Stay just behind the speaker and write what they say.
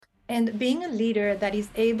And being a leader that is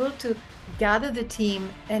able to gather the team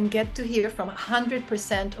and get to hear from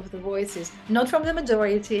 100% of the voices, not from the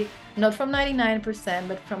majority, not from 99%,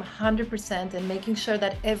 but from 100%, and making sure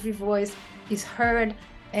that every voice is heard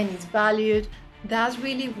and is valued. That's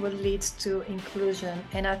really what leads to inclusion.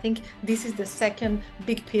 And I think this is the second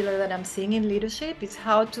big pillar that I'm seeing in leadership, is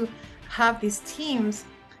how to have these teams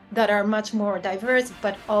that are much more diverse,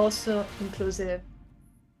 but also inclusive.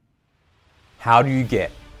 How do you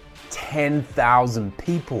get 10,000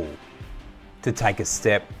 people to take a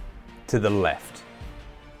step to the left?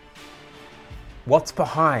 What's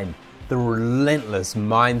behind the relentless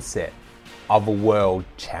mindset of a world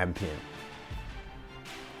champion?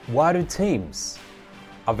 Why do teams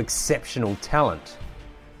of exceptional talent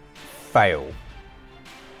fail?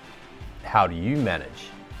 How do you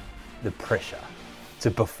manage the pressure to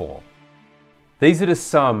perform? These are just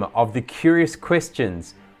some of the curious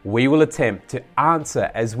questions we will attempt to answer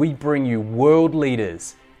as we bring you world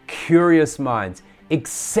leaders, curious minds,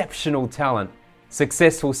 exceptional talent,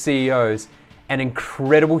 successful CEOs, and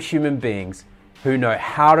incredible human beings who know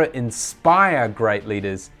how to inspire great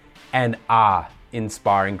leaders and are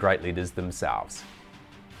inspiring great leaders themselves.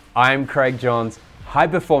 I am Craig Johns, high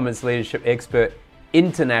performance leadership expert,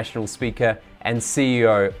 international speaker, and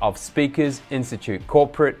CEO of Speakers Institute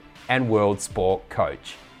Corporate and World Sport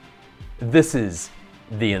Coach. This is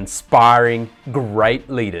the Inspiring Great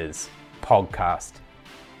Leaders podcast,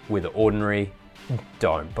 where the ordinary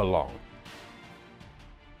don't belong.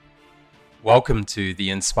 Welcome to the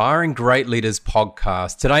Inspiring Great Leaders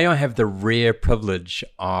podcast. Today I have the rare privilege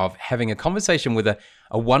of having a conversation with a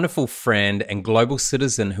wonderful friend and global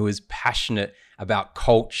citizen who is passionate about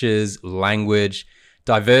cultures, language,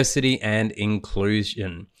 diversity, and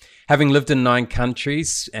inclusion. Having lived in 9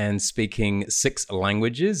 countries and speaking 6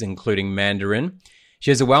 languages, including Mandarin, she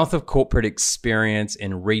has a wealth of corporate experience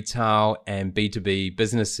in retail and B2B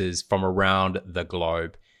businesses from around the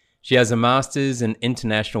globe. She has a master's in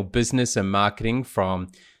international business and marketing from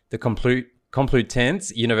the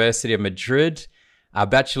Complutense University of Madrid, a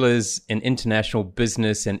bachelor's in international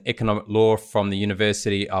business and economic law from the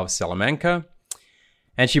University of Salamanca,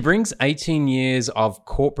 and she brings 18 years of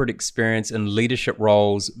corporate experience in leadership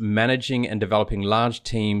roles, managing and developing large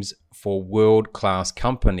teams for world-class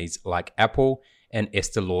companies like Apple and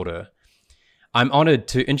Estee Lauder. I'm honored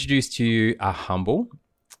to introduce to you a humble,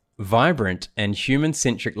 vibrant, and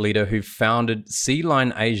human-centric leader who founded Sea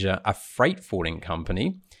Line Asia, a freight forwarding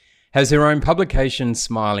company, has her own publication,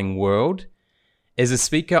 Smiling World, is a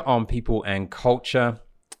speaker on people and culture,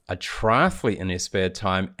 a triathlete in her spare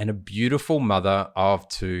time, and a beautiful mother of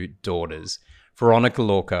 2 daughters. Veronica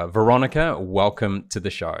Lorca. Veronica, welcome to the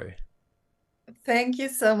show. Thank you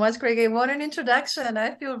so much, Craig. What an introduction.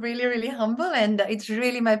 I feel really, really humble, and it's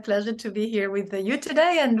really my pleasure to be here with you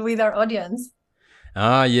today and with our audience.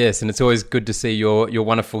 Ah, yes, and it's always good to see your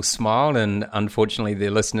wonderful smile, and unfortunately the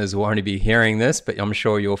listeners will only be hearing this, but I'm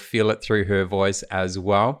sure you'll feel it through her voice as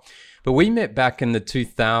well. But we met back in the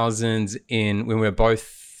 2000s when we were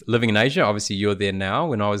both living in Asia. Obviously, you're there now,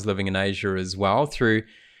 when I was living in Asia as well, through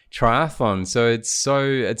triathlon. So it's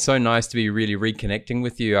so nice to be really reconnecting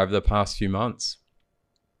with you over the past few months.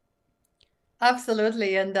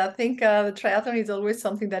 Absolutely. And I think the triathlon is always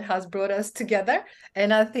something that has brought us together.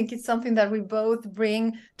 And I think it's something that we both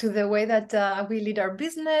bring to the way that we lead our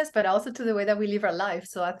business, but also to the way that we live our life.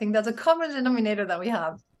 So I think that's a common denominator that we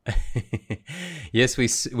have. Yes,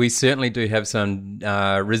 we certainly do have some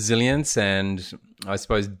resilience and I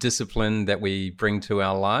suppose discipline that we bring to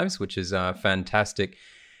our lives, which is fantastic.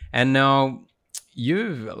 And now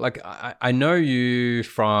I know you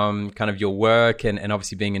from kind of your work and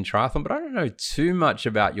obviously being in triathlon, but I don't know too much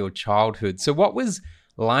about your childhood. So what was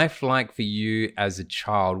life like for you as a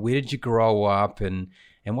child? Where did you grow up and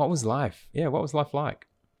what was life? Yeah, what was life like?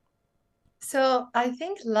 So I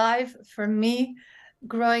think life for me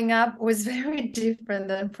growing up was very different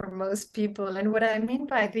than for most people. And what I mean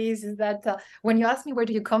by this is that when you ask me, where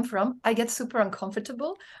do you come from? I get super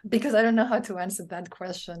uncomfortable because I don't know how to answer that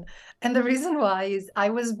question. And the reason why is I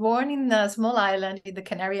was born in a small island in the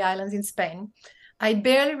Canary Islands in Spain. I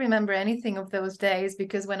barely remember anything of those days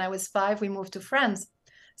because when I was 5, we moved to France.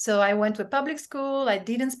 So I went to a public school. I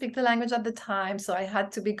didn't speak the language at the time. So I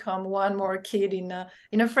had to become one more kid in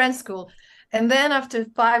a French school. And then after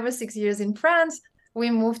 5 or 6 years in France, we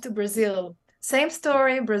moved to Brazil. Same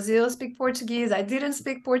story, Brazil speak Portuguese. I didn't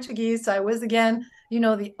speak Portuguese. So I was again,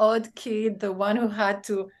 the odd kid, the one who had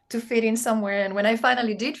to fit in somewhere. And when I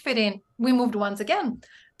finally did fit in, we moved once again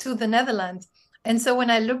to the Netherlands. And so when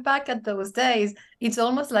I look back at those days, it's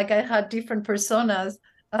almost like I had different personas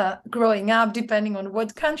growing up, depending on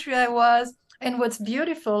what country I was. And what's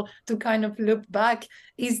beautiful to kind of look back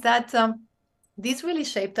is that this really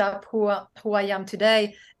shaped up who I am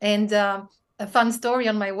today. And a fun story: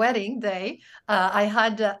 on my wedding day, I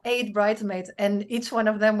had 8 bridesmaids, and each one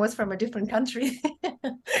of them was from a different country.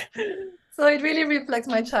 So it really reflects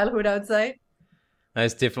my childhood, I would say.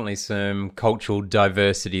 There's definitely some cultural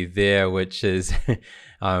diversity there, which is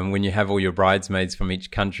when you have all your bridesmaids from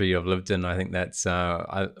each country you've lived in. I think that's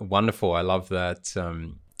wonderful. I love that.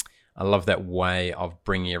 I love that way of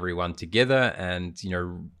bringing everyone together and,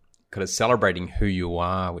 kind of celebrating who you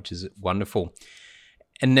are, which is wonderful.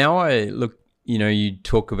 And now I look, you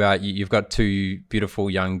talk about you've got 2 beautiful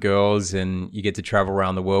young girls and you get to travel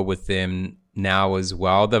around the world with them now as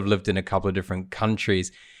well. They've lived in a couple of different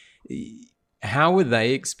countries. How were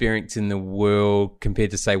they experiencing the world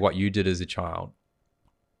compared to, say, what you did as a child?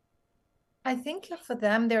 I think for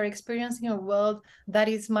them, they're experiencing a world that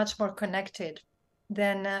is much more connected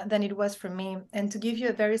than it was for me. And to give you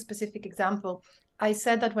a very specific example, I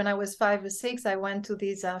said that when I was 5 or 6, I went to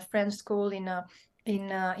this French school in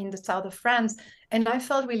the south of France, and I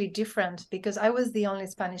felt really different because I was the only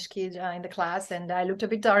Spanish kid in the class, and I looked a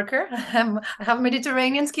bit darker. I have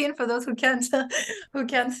Mediterranean skin for those who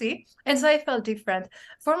can't see, and so I felt different.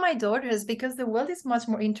 For my daughters, because the world is much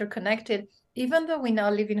more interconnected, even though we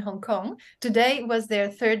now live in Hong Kong, today was their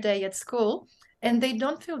 3rd day at school. And they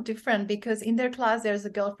don't feel different because in their class, there's a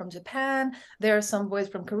girl from Japan, there are some boys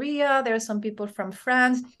from Korea, there are some people from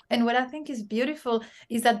France. And what I think is beautiful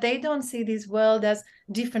is that they don't see this world as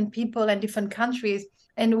different people and different countries.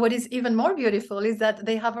 And what is even more beautiful is that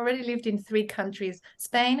they have already lived in 3 countries,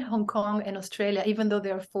 Spain, Hong Kong, and Australia, even though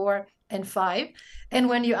they're 4 and 5. And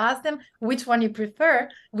when you ask them which one you prefer,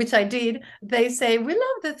 which I did, they say, we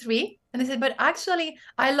love the 3. And they said, but actually,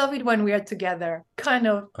 I love it when we are together. Kind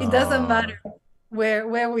of, it doesn't matter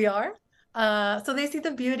where we are. So they see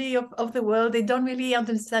the beauty of the world. They don't really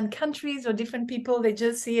understand countries or different people. They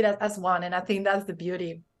just see it as one. And I think that's the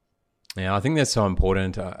beauty. Yeah, I think that's so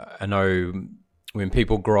important. I know when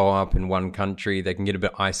people grow up in one country, they can get a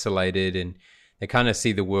bit isolated and they kind of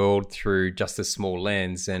see the world through just a small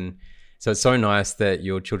lens. And so it's so nice that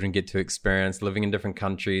your children get to experience living in different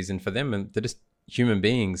countries. And for them, they're just human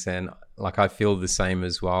beings. And like I feel the same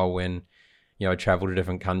as well when, I travel to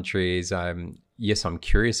different countries. Yes, I'm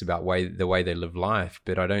curious about the way they live life,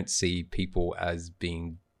 but I don't see people as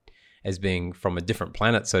being from a different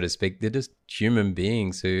planet, so to speak. They're just human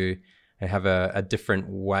beings who have a different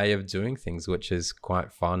way of doing things, which is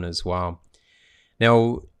quite fun as well.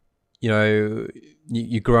 Now, you're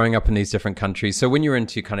growing up in these different countries. So when you're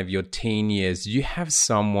into kind of your teen years, did you have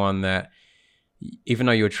someone that, even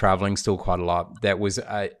though you're traveling still quite a lot, that was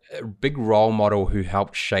a big role model who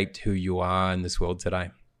helped shape who you are in this world today?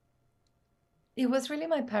 It was really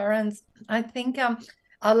my parents. I think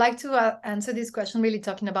I'd like to answer this question really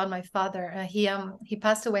talking about my father. He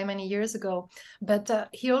passed away many years ago, but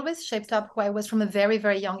he always shaped up who I was from a very,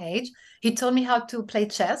 very young age. He taught me how to play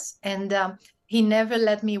chess, and he never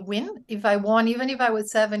let me win. If I won, even if I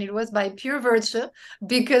was 7, it was by pure virtue,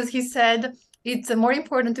 because he said, it's more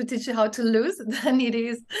important to teach you how to lose than it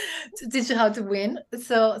is to teach you how to win.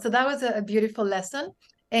 So that was a beautiful lesson.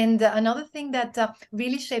 And another thing that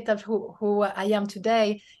really shaped up who I am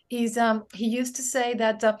today is he used to say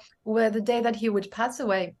that the day that he would pass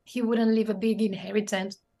away, he wouldn't leave a big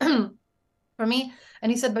inheritance for me.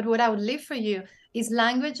 And he said, but what I would leave for you is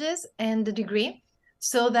languages and the degree,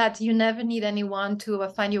 so that you never need anyone to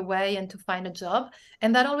find your way and to find a job.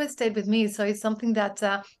 And that always stayed with me. So it's something that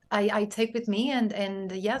I take with me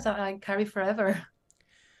and yes, I carry forever.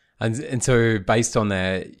 And so based on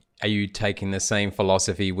that, are you taking the same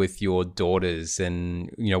philosophy with your daughters?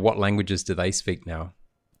 And, what languages do they speak now?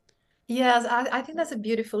 Yes, I think that's a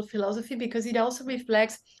beautiful philosophy, because it also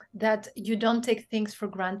reflects that you don't take things for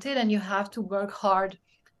granted and you have to work hard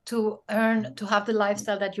to earn, to have the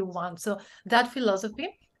lifestyle that you want. So that philosophy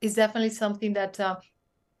is definitely something that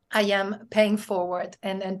I am paying forward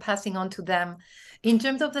and passing on to them. In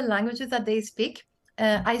terms of the languages that they speak,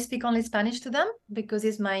 I speak only Spanish to them because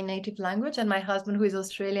it's my native language, and my husband, who is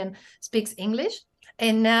Australian, speaks English.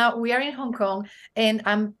 And now we are in Hong Kong, and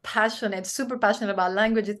I'm super passionate about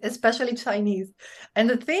languages, especially Chinese. And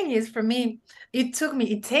the thing is, for me,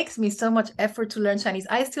 it takes me so much effort to learn Chinese.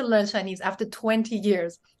 I still learn Chinese after 20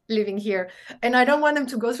 years living here, and I don't want them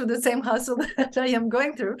to go through the same hassle that I am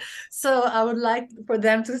going through. So I would like for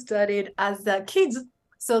them to study it as kids,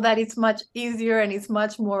 so that it's much easier and it's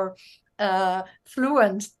much more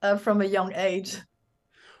fluent from a young age.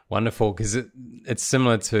 Wonderful, because it's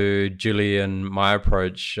similar to Julie and my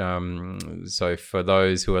approach. So for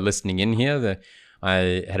those who are listening in here,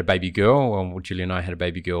 I had a baby girl, Julie and I had a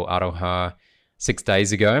baby girl, Aroha, 6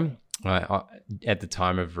 days ago at the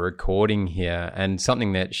time of recording here. And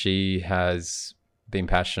something that she has been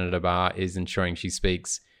passionate about is ensuring she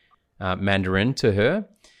speaks Mandarin to her.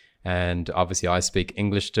 And obviously I speak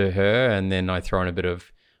English to her, and then I throw in a bit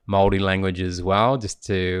of Māori language as well, just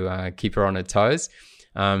to keep her on her toes.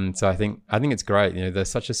 So I think it's great. You know, they're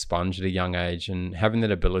such a sponge at a young age, and having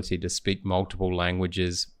that ability to speak multiple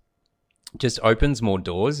languages just opens more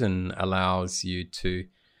doors and allows you to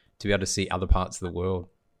be able to see other parts of the world,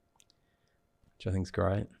 which I think is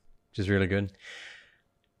great, which is really good.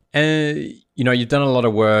 And, you know, you've done a lot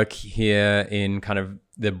of work here in kind of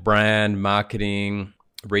the brand marketing,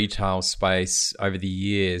 retail space over the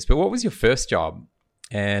years. But what was your first job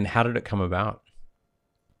and how did it come about?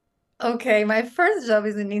 Okay, my first job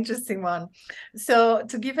is an interesting one. So,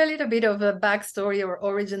 to give a little bit of a backstory or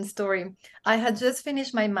origin story, I had just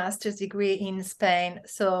finished my master's degree in Spain.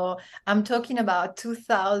 So, I'm talking about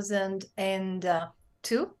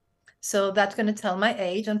 2002. So, that's going to tell my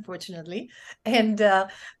age, unfortunately. And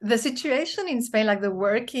the situation in Spain, like the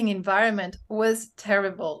working environment, was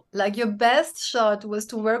terrible. Like, your best shot was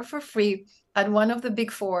to work for free at one of the big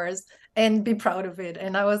fours and be proud of it.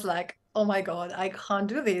 And I was like, oh my God, I can't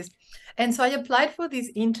do this. And so I applied for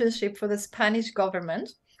this internship for the Spanish government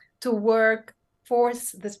to work for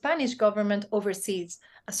the Spanish government overseas.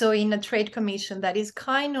 So in a trade commission that is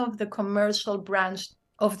kind of the commercial branch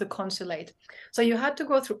of the consulate. So you had to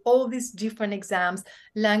go through all these different exams,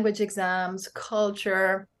 language exams,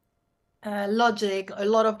 culture, logic, a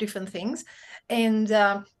lot of different things. And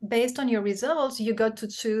based on your results, you got to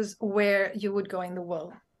choose where you would go in the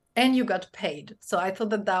world. And you got paid. So I thought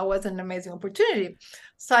that was an amazing opportunity.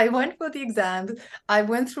 So I went for the exams. I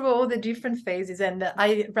went through all the different phases and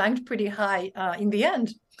I ranked pretty high in the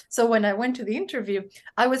end. So when I went to the interview,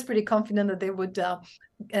 I was pretty confident that they would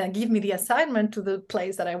give me the assignment to the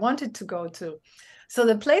place that I wanted to go to. So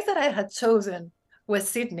the place that I had chosen was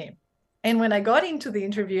Sydney. And when I got into the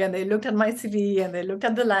interview and they looked at my CV and they looked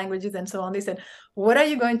at the languages and so on, they said, what are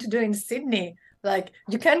you going to do in Sydney? Like,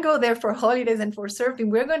 you can't go there for holidays and for surfing.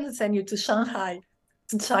 We're going to send you to Shanghai,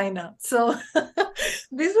 to China. So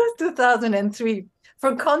this was 2003.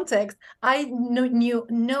 For context, I knew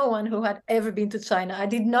no one who had ever been to China. I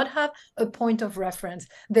did not have a point of reference.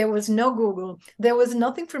 There was no Google. There was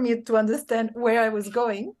nothing for me to understand where I was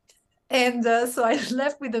going. And so I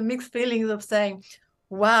left with the mixed feelings of saying,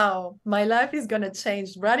 wow, my life is going to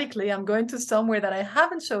change radically. I'm going to somewhere that I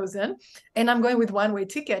haven't chosen, and I'm going with one-way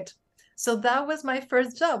ticket. So that was my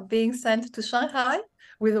first job, being sent to Shanghai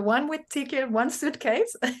with a one-way ticket, one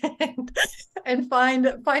suitcase, and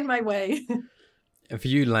find my way. And for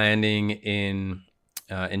you landing in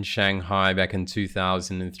Shanghai back in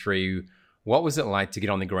 2003, what was it like to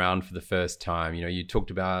get on the ground for the first time? You know, you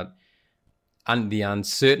talked about the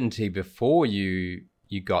uncertainty before you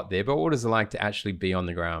got there, but what is it like to actually be on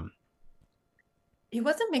the ground? It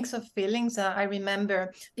was a mix of feelings. I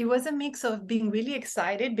remember it was a mix of being really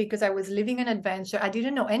excited because I was living an adventure. I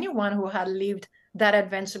didn't know anyone who had lived that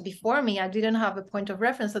adventure before me. I didn't have a point of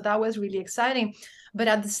reference. So that was really exciting. But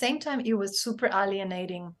at the same time, it was super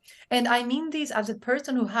alienating. And I mean this as a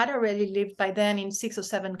person who had already lived by then in 6 or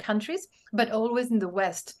 7 countries, but always in the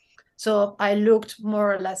West. So I looked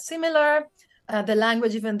more or less similar. The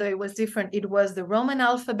language, even though it was different, it was the Roman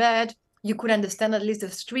alphabet. You could understand at least the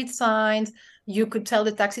street signs. You could tell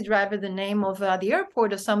the taxi driver the name of the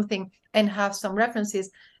airport or something and have some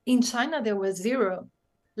references. In China, there was zero.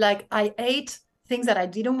 Like, I ate things that I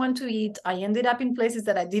didn't want to eat. I ended up in places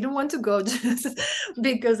that I didn't want to go just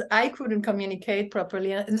because I couldn't communicate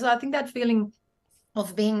properly. And so I think that feeling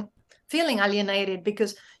of feeling alienated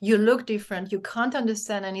because you look different, you can't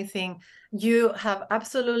understand anything, you have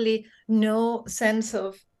absolutely no sense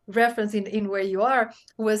of reference in where you are,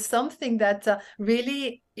 was something that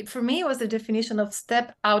really, for me, was the definition of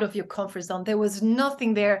step out of your comfort zone. There was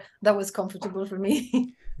nothing there that was comfortable for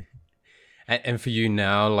me. And for you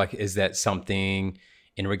now, like, is that something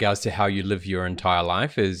in regards to how you live your entire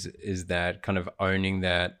life? Is that kind of owning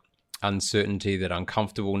that uncertainty, that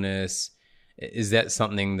uncomfortableness? Is that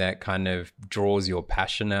something that kind of draws your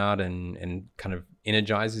passion out and kind of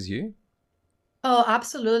energizes you? Oh,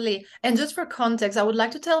 absolutely. And just for context, I would like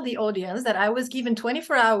to tell the audience that I was given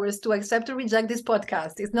 24 hours to accept or reject this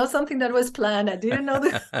podcast. It's not something that was planned. I didn't know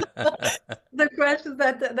the questions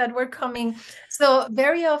that were coming. So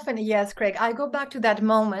very often, yes, Craig, I go back to that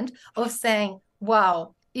moment of saying,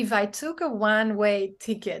 wow, if I took a one-way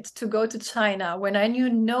ticket to go to China when I knew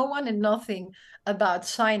no one and nothing about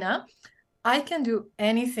China, I can do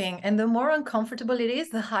anything. And the more uncomfortable it is,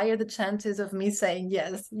 the higher the chances of me saying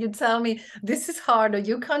yes. You tell me this is hard, or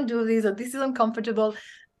you can't do this, or this is uncomfortable.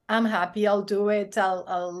 I'm happy, I'll do it.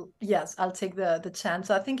 Yes, I'll take the chance.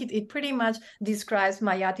 So I think it pretty much describes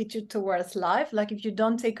my attitude towards life. Like if you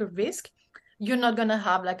don't take a risk, you're not gonna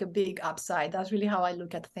have like a big upside. That's really how I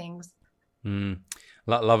look at things.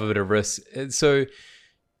 Love a bit of risk. So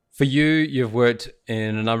for you, you've worked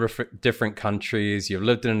in a number of different countries, you've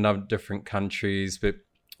lived in a number of different countries, but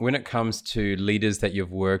when it comes to leaders that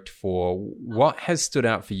you've worked for, what has stood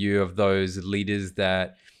out for you of those leaders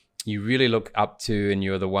that you really look up to and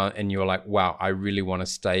you're the one and you're like, wow, I really want to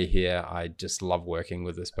stay here. I just love working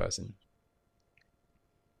with this person.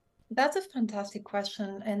 That's a fantastic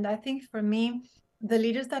question. And I think for me, the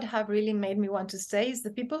leaders that have really made me want to stay is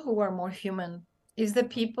the people who are more human, is the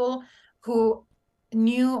people who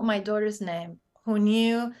knew my daughter's name, who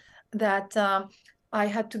knew that I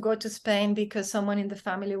had to go to Spain because someone in the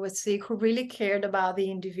family was sick, who really cared about the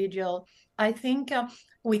individual. I think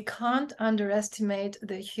we can't underestimate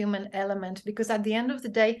the human element because at the end of the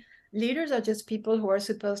day, leaders are just people who are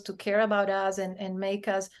supposed to care about us and make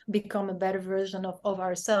us become a better version of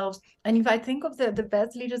ourselves. And if I think of the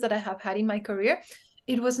best leaders that I have had in my career,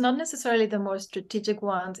 it was not necessarily the most strategic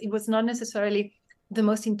ones. It was not necessarily the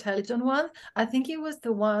most intelligent ones. I think it was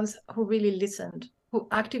the ones who really listened, who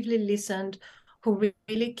actively listened, who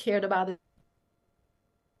really cared about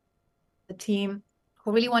the team,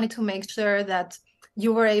 who really wanted to make sure that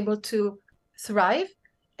you were able to thrive.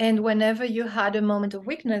 And whenever you had a moment of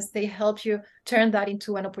weakness, they helped you turn that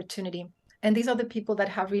into an opportunity. And these are the people that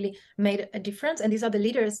have really made a difference. And these are the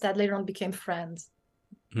leaders that later on became friends.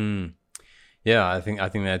 Yeah, I think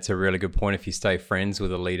that's a really good point. If you stay friends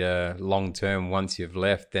with a leader long term, once you've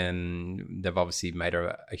left, then they've obviously made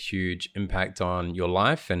a huge impact on your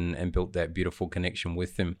life and built that beautiful connection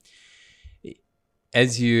with them.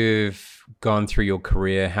 As you've gone through your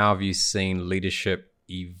career, how have you seen leadership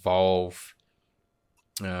evolve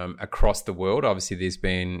across the world? Obviously,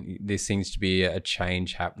 there seems to be a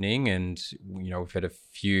change happening, and we've had a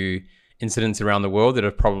few incidents around the world that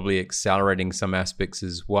are probably accelerating some aspects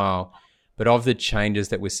as well. But of the changes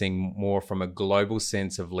that we're seeing more from a global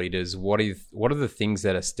sense of leaders, what are the things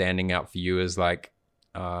that are standing out for you as like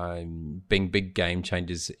being big game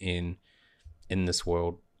changers in this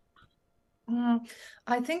world?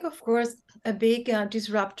 I think, of course, a big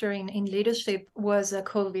disruptor in leadership was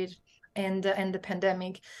COVID and the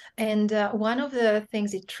pandemic. And one of the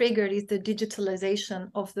things it triggered is the digitalization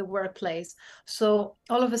of the workplace. So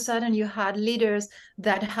all of a sudden, you had leaders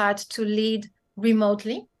that had to lead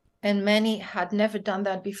remotely, and many had never done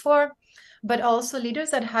that before, but also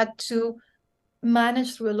leaders that had to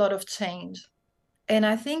manage through a lot of change. And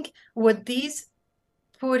I think what these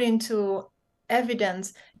put into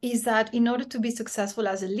evidence is that in order to be successful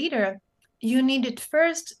as a leader, you needed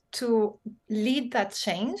first to lead that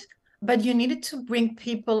change, but you needed to bring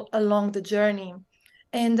people along the journey.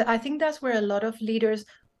 And I think that's where a lot of leaders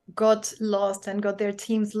got lost and got their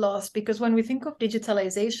teams lost, because when we think of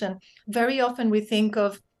digitalization, very often we think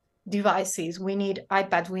of devices. We need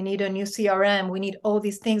iPads, we need a new CRM, we need all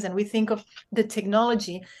these things, and we think of the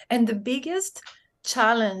technology. And the biggest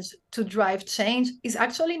challenge to drive change is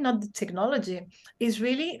actually not the technology, is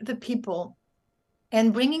really the people,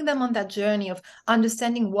 and bringing them on that journey of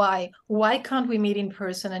understanding why can't we meet in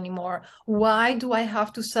person anymore? Why do I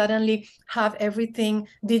have to suddenly have everything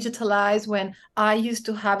digitalized when I used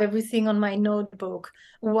to have everything on my notebook?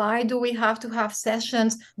 Why do we have to have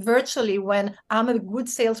sessions virtually when I'm a good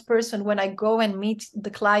salesperson when I go and meet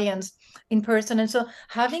the clients in person? And so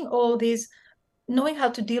having all these, knowing how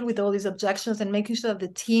to deal with all these objections and making sure that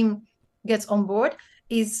the team gets on board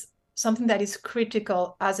is something that is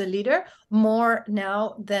critical as a leader, more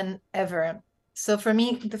now than ever. So for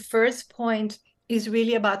me, the first point is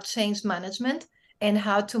really about change management and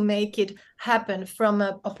how to make it happen from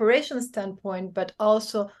an operations standpoint, but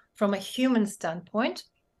also from a human standpoint,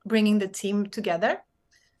 bringing the team together.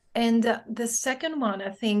 And the second one, I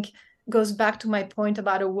think, goes back to my point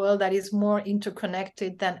about a world that is more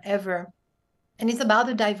interconnected than ever. And it's about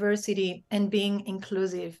the diversity and being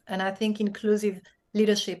inclusive. And I think inclusive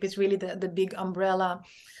leadership is really the big umbrella.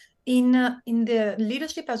 In the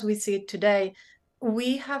leadership as we see it today,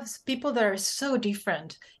 we have people that are so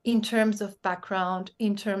different in terms of background,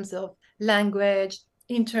 in terms of language,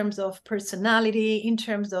 in terms of personality, in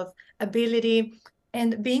terms of ability.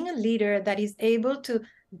 And being a leader that is able to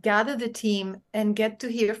gather the team and get to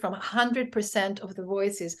hear from 100% of the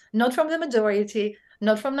voices, not from the majority,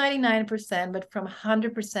 not from 99%, but from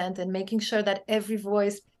 100%, and making sure that every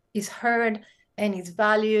voice is heard and is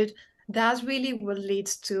valued. That's really what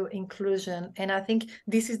leads to inclusion. And I think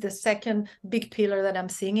this is the second big pillar that I'm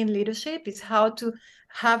seeing in leadership, is how to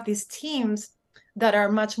have these teams that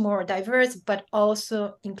are much more diverse, but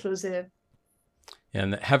also inclusive.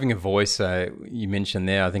 And having a voice, you mentioned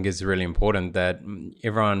there, I think is really important, that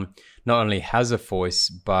everyone not only has a voice,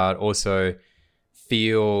 but also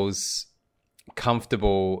feels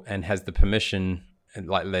comfortable and has the permission, and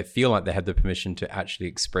like they feel like they have the permission to actually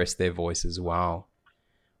express their voice as well,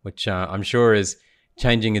 which I'm sure is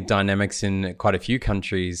changing the dynamics in quite a few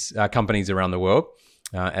companies around the world,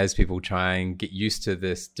 as people try and get used to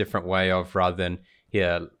this different way of, rather than,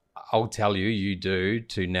 here, I'll tell you, you do,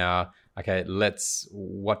 to now, okay,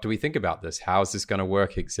 what do we think about this? How is this going to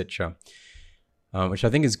work, etc. Which I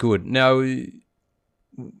think is good. Now,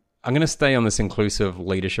 I'm going to stay on this inclusive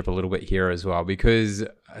leadership a little bit here as well, because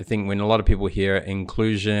I think when a lot of people hear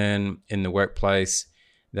inclusion in the workplace,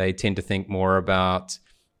 they tend to think more about,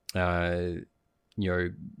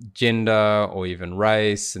 gender or even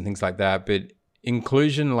race and things like that. But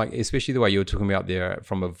inclusion, like especially the way you're talking about there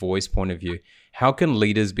from a voice point of view, how can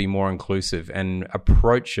leaders be more inclusive and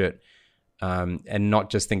approach it, and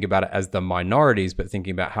not just think about it as the minorities, but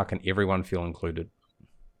thinking about how can everyone feel included?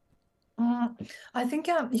 I think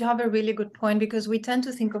you have a really good point, because we tend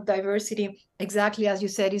to think of diversity exactly as you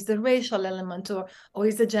said, is the racial element or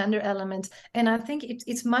is the gender element. And I think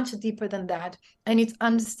it's much deeper than that. And it's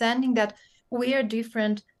understanding that we are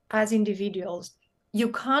different as individuals. You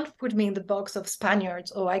can't put me in the box of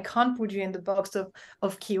Spaniards, or I can't put you in the box of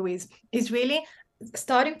Kiwis. It's really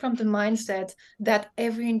starting from the mindset that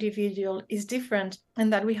every individual is different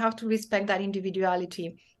and that we have to respect that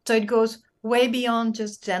individuality. So it goes way beyond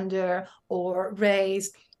just gender or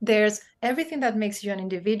race. There's everything that makes you an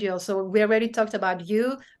individual. So we already talked about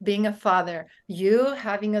you being a father, you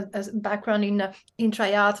having a background in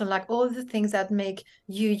triathlon, like all the things that make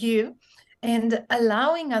you, and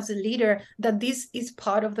allowing as a leader that this is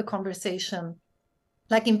part of the conversation.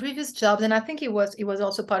 Like in previous jobs, and I think it was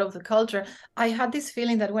also part of the culture, I had this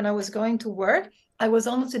feeling that when I was going to work, I was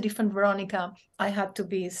almost a different Veronica. I had to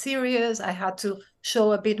be serious. I had to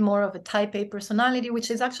show a bit more of a type A personality,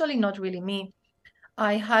 which is actually not really me.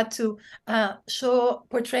 I had to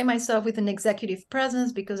portray myself with an executive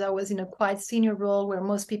presence, because I was in a quite senior role where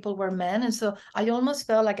most people were men. And so I almost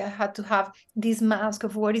felt like I had to have this mask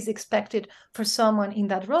of what is expected for someone in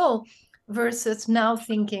that role, versus now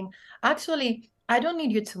thinking, actually, I don't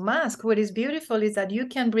need you to mask. What is beautiful is that you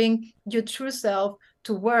can bring your true self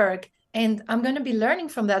to work. And I'm going to be learning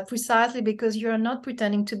from that, precisely because you're not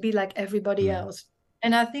pretending to be like everybody else.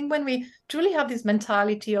 And I think when we truly have this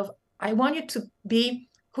mentality of, I want you to be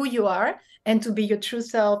who you are and to be your true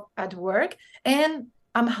self at work, and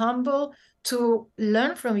I'm humble to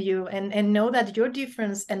learn from you and know that your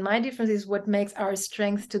difference and my difference is what makes our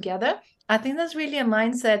strength together. I think that's really a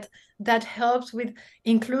mindset that helps with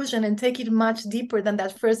inclusion and take it much deeper than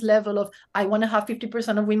that first level of, I want to have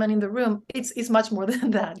 50% of women in the room. It's much more than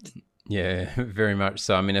that. Yeah, very much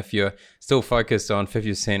so. I mean, if you're still focused on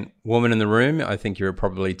 50% women in the room, I think you're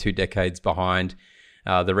probably 2 decades behind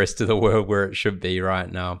the rest of the world where it should be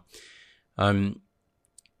right now. Do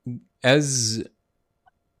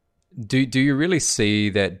you really see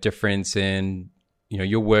that difference in,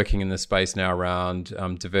 you're working in the space now around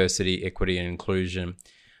diversity, equity, and inclusion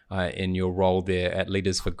in your role there at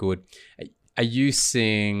Leaders for Good? Are you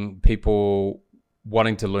seeing people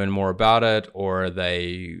wanting to learn more about it, or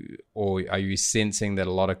are you sensing that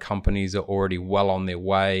a lot of companies are already well on their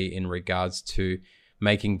way in regards to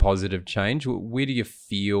making positive change? Where do you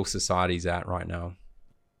feel society's at right now?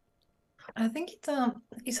 I think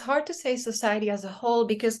it's hard to say society as a whole,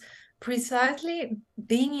 because precisely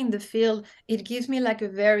being in the field, it gives me like a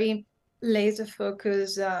very laser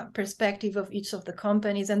focus perspective of each of the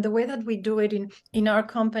companies. And the way that we do it in our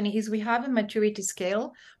company is we have a maturity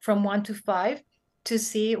scale from 1 to 5 to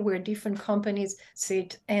see where different companies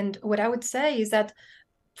sit. And what I would say is that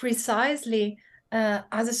precisely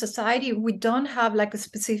as a society, we don't have like a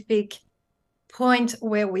specific point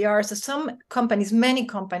where we are. So some companies, many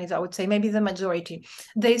companies, I would say, maybe the majority,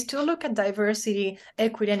 they still look at diversity,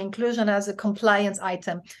 equity, and inclusion as a compliance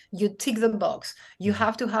item. You tick the box. You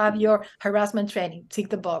have to have your harassment training, tick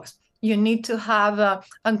the box. You need to have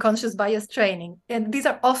unconscious bias training. And these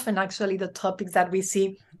are often actually the topics that we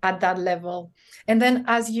see at that level. And then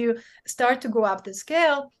as you start to go up the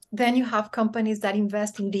scale, then you have companies that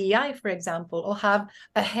invest in DEI, for example, or have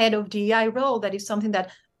a head of DEI role. That is something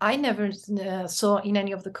that I never saw in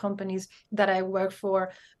any of the companies that I worked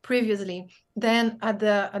for previously. Then at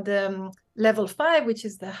the level 5, which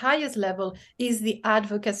is the highest level, is the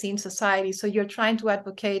advocacy in society. So you're trying to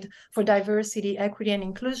advocate for diversity, equity, and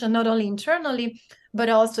inclusion, not only internally, but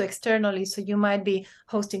also externally. So you might be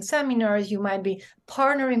hosting seminars, you might be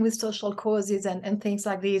partnering with social causes and things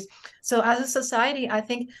like these. So as a society, I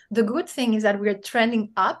think the good thing is that we're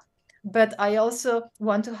trending up, but I also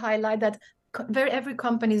want to highlight that every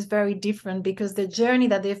company is very different, because the journey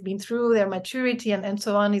that they've been through, their maturity and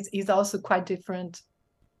so on is also quite different.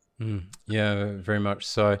 Yeah, very much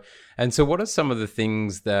so. And so what are some of the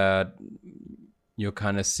things that you're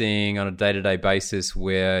kind of seeing on a day-to-day basis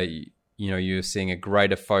where you're seeing a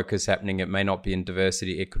greater focus happening? It may not be in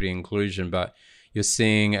diversity, equity, inclusion, but you're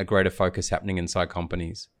seeing a greater focus happening inside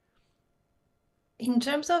companies. In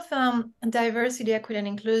terms of diversity, equity, and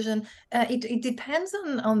inclusion, it depends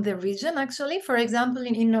on the region, actually. For example,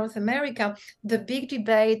 in North America, the big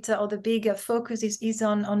debate or the big focus is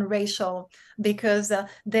on racial, because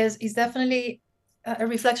is definitely a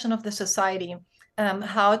reflection of the society.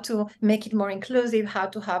 How to make it more inclusive, how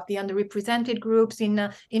to have the underrepresented groups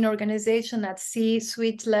in organization at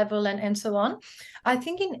C-suite level and so on. I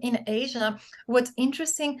think in Asia, what's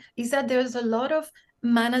interesting is that there's a lot of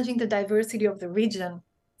managing the diversity of the region.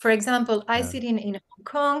 For example, I sit in Hong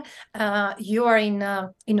Kong, you are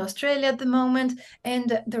in Australia at the moment,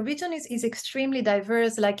 and the region is extremely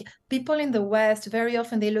diverse. Like, people in the West, very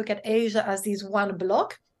often they look at Asia as this one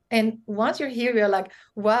block. And once you're here, you're like,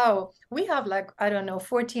 wow, we have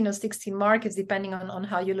 14 or 16 markets, depending on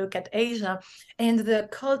how you look at Asia. And the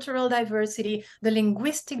cultural diversity, the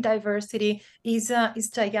linguistic diversity is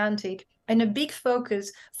gigantic. And a big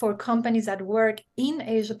focus for companies that work in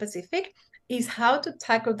Asia Pacific is how to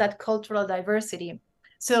tackle that cultural diversity.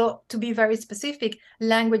 So to be very specific,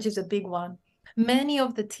 language is a big one. Many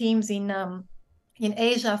of the teams in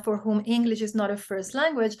Asia for whom English is not a first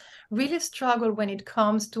language really struggle when it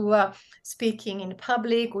comes to speaking in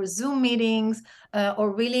public or Zoom meetings,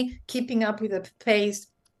 or really keeping up with the pace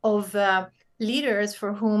of leaders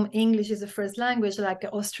for whom English is a first language, like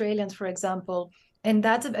Australians, for example. And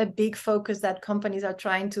that's a big focus that companies are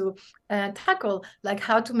trying to tackle, like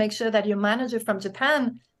how to make sure that your manager from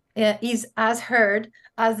Japan is as heard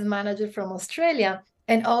as the manager from Australia.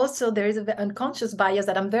 And also there is an unconscious bias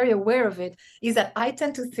that I'm very aware of it, is that I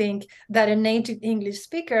tend to think that a native English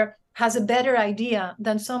speaker has a better idea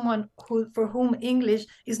than someone for whom English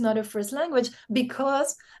is not a first language,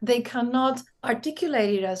 because they cannot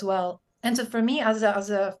articulate it as well. And so for me, as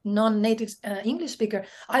a non-native English speaker,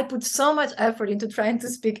 I put so much effort into trying to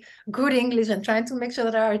speak good English and trying to make sure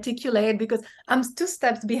that I articulate, because I'm 2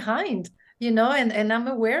 steps behind, and I'm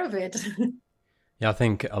aware of it. Yeah, I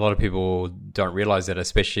think a lot of people don't realize that,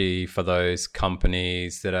 especially for those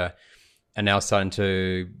companies that are now starting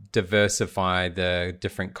to diversify the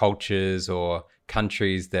different cultures or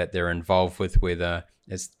countries that they're involved with, whether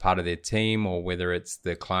it's part of their team or whether it's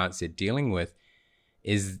the clients they're dealing with.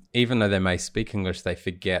 Is even though they may speak English, they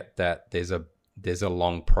forget that there's a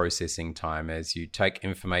long processing time. As you take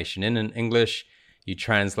information in English, you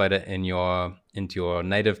translate it into your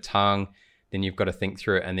native tongue, then you've got to think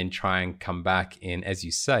through it and then try and come back in. As you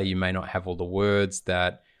say, you may not have all the words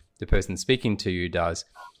that the person speaking to you does,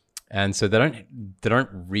 and so they don't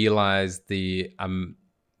realize the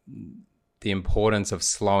importance of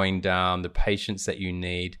slowing down, the patience that you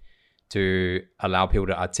need to allow people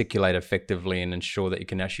to articulate effectively and ensure that you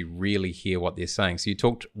can actually really hear what they're saying. So you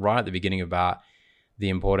talked right at the beginning about the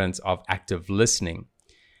importance of active listening.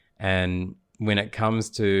 And when it comes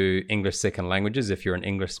to English second languages, if you're an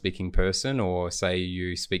English speaking person, or say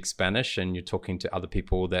you speak Spanish and you're talking to other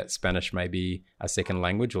people that Spanish may be a second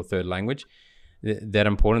language or third language, that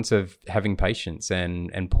importance of having patience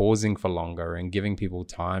and pausing for longer and giving people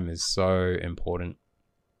time is so important.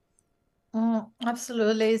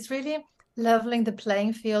 Absolutely. It's really leveling the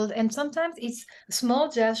playing field. And sometimes it's small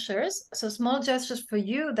gestures. So small gestures for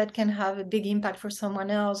you that can have a big impact for someone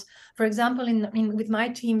else. For example, with my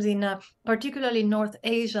teams in particularly North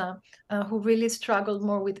Asia, who really struggled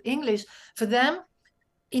more with English, for them,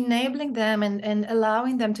 enabling them and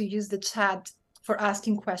allowing them to use the chat for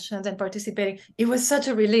asking questions and participating, it was such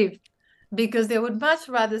a relief, because they would much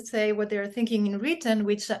rather say what they're thinking in written,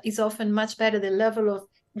 which is often much better. The level of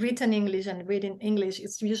written English and reading English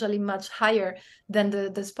is usually much higher than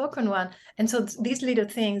the spoken one. And so these little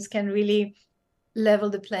things can really level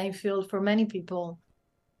the playing field for many people.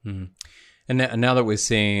 Mm-hmm. And now that we're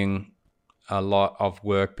seeing a lot of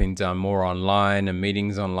work being done more online and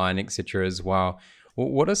meetings online, etc. as well,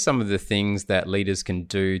 what are some of the things that leaders can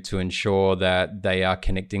do to ensure that they are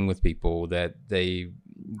connecting with people, that they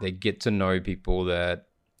get to know people, that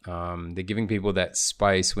they're giving people that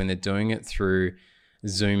space when they're doing it through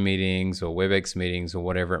Zoom meetings or WebEx meetings or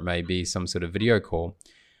whatever it may be, some sort of video call,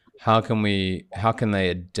 how can they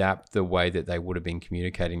adapt the way that they would have been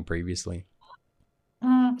communicating previously?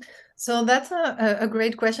 So that's a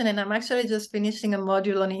great question. And I'm actually just finishing a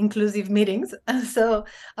module on inclusive meetings. So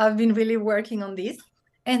I've been really working on this.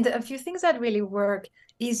 And a few things that really work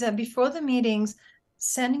is before the meetings,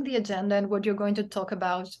 sending the agenda and what you're going to talk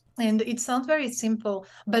about. And it sounds very simple,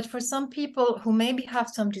 but for some people who maybe have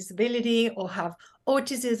some disability or have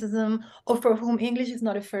autism, or for whom English is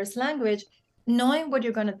not a first language, knowing what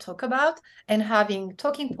you're going to talk about and having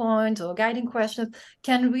talking points or guiding questions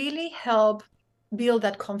can really help build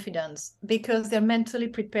that confidence, because they're mentally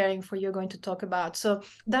preparing for what you're going to talk about. So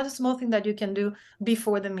that's a small thing that you can do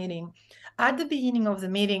before the meeting. At the beginning of the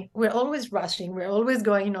meeting, we're always rushing. We're always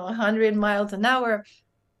going, 100 miles an hour.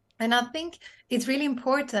 And I think it's really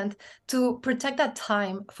important to protect that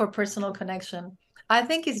time for personal connection. I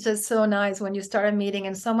think it's just so nice when you start a meeting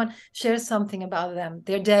and someone shares something about them,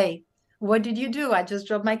 their day. What did you do? I just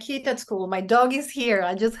dropped my kid at school. My dog is here.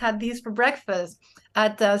 I just had this for breakfast.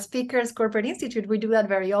 At Speakers Corporate Institute, we do that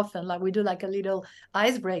very often. Like we do like a little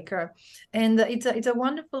icebreaker. And it's a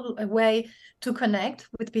wonderful way to connect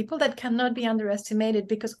with people that cannot be underestimated,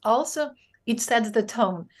 because also it sets the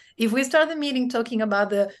tone. If we start the meeting talking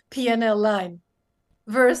about the P&L line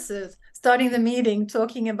versus starting the meeting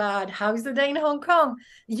talking about how is the day in Hong Kong,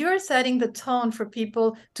 you're setting the tone for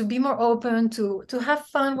people to be more open, to have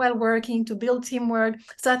fun while working, to build teamwork.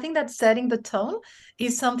 So I think that setting the tone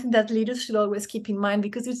is something that leaders should always keep in mind,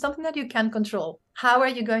 because it's something that you can control. How are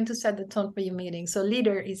you going to set the tone for your meeting? So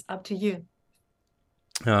leader is up to you.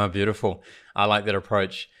 Oh, beautiful. I like that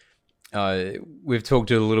approach. We've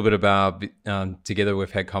talked a little bit about together.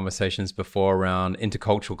 We've had conversations before around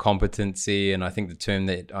intercultural competency, and I think the term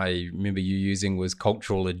that I remember you using was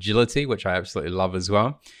cultural agility, which I absolutely love as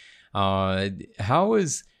well.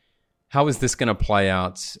 How is this going to play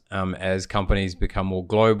out as companies become more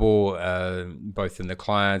global, both in the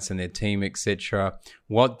clients and their team, etc.?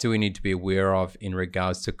 What do we need to be aware of in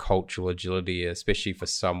regards to cultural agility, especially for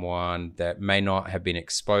someone that may not have been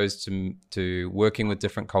exposed to working with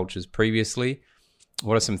different cultures previously?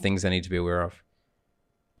 What are some things they need to be aware of?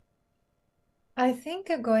 I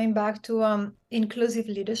think going back to inclusive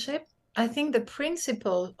leadership, I think the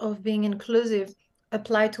principle of being inclusive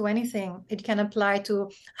apply to anything. It can apply to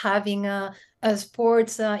having a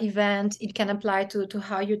sports event. It can apply to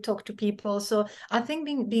how you talk to people. So I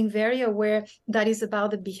think being very aware that is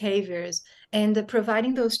about the behaviors and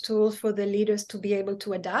providing those tools for the leaders to be able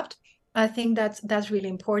to adapt. I think that's really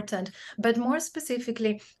important. But more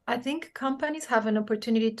specifically, I think companies have an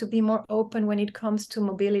opportunity to be more open when it comes to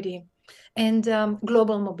mobility and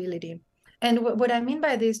global mobility. And what I mean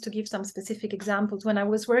by this, to give some specific examples, when I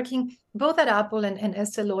was working both at Apple and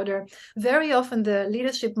Estée Lauder, very often the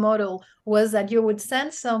leadership model was that you would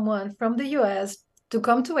send someone from the US to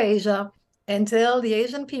come to Asia and tell the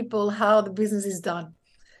Asian people how the business is done.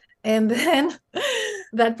 And then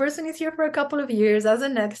that person is here for a couple of years as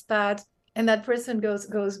an expat, and that person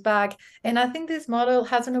goes back. And I think this model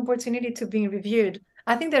has an opportunity to be reviewed.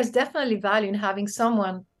 I think there's definitely value in having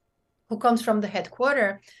someone who comes from the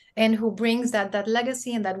headquarters and who brings that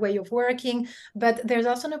legacy and that way of working. But there's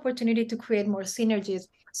also an opportunity to create more synergies.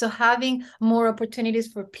 So having more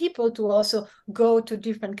opportunities for people to also go to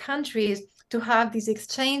different countries, to have these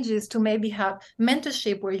exchanges, to maybe have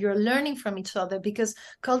mentorship where you're learning from each other, because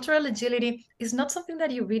cultural agility is not something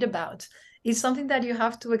that you read about. It's something that you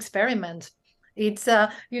have to experiment. It's,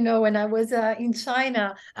 when I was in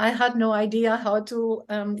China, I had no idea how to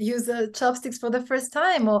use chopsticks for the first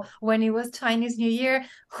time. Or when it was Chinese New Year,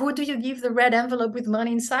 who do you give the red envelope with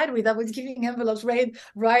money inside with? I was giving envelopes right,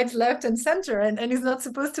 left, and center. And it's not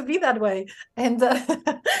supposed to be that way. And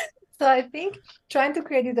so I think trying to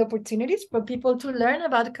create these opportunities for people to learn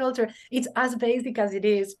about culture, it's as basic as it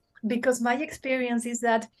is. Because my experience is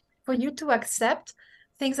that for you to accept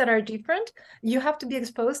things that are different, you have to be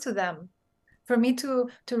exposed to them. For me to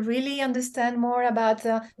really understand more about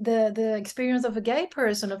the experience of a gay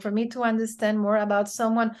person, or for me to understand more about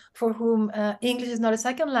someone for whom English is not a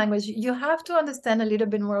second language, you have to understand a little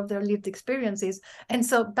bit more of their lived experiences. And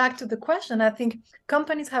so back to the question, I think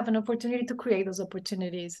companies have an opportunity to create those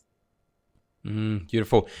opportunities.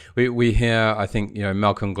 Beautiful. We hear, I think,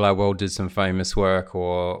 Malcolm Gladwell did some famous work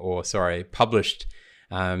published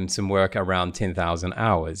some work around 10,000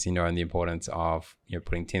 hours, and the importance of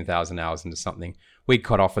putting 10,000 hours into something. We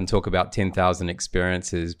quite often talk about 10,000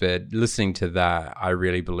 experiences, but listening to that, I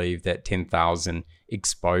really believe that 10,000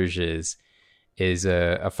 exposures is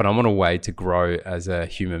a phenomenal way to grow as a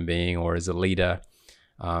human being or as a leader.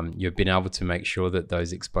 you've been able to make sure that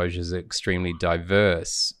those exposures are extremely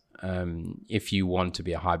diverse if you want to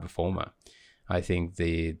be a high performer. I think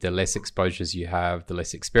the less exposures you have, the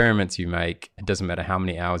less experiments you make, it doesn't matter how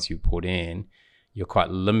many hours you put in, you're quite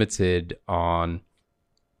limited on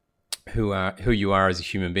who you are as a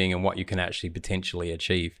human being and what you can actually potentially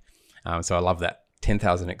achieve. So I love that.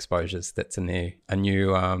 10,000 exposures. That's a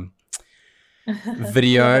new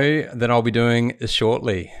video that I'll be doing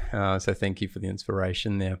shortly. So thank you for the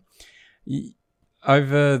inspiration there.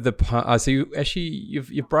 Over the so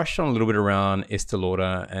you've brushed on a little bit around Estee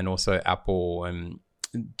Lauder and also Apple, and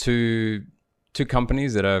two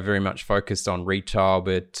companies that are very much focused on retail,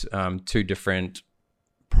 but two different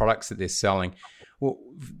products that they're selling. Well,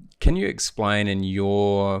 can you explain, in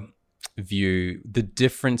your view, the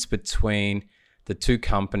difference between the two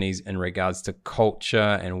companies in regards to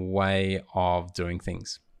culture and way of doing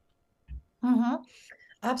things? Mm-hmm.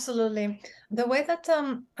 Absolutely. The way that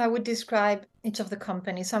I would describe each of the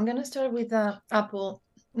companies. So I'm going to start with Apple.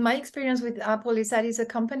 My experience with Apple is that it's a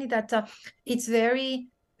company that it's very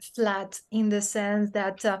flat, in the sense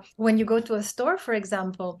that when you go to a store, for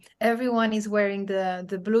example, everyone is wearing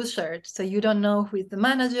the blue shirt. So you don't know who is the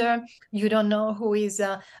manager. You don't know who is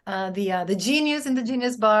the genius in the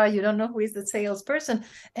Genius Bar. You don't know who is the salesperson.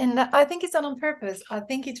 And I think it's done on purpose. I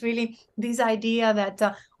think it's really this idea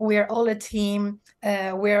that we're all a team.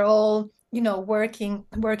 We're all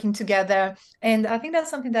working together, and I think that's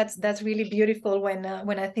something that's really beautiful when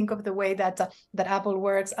I think of the way that Apple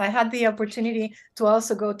works. I had the opportunity to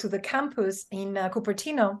also go to the campus in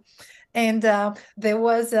Cupertino, and there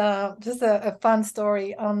was just a fun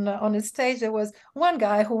story on a stage. There was one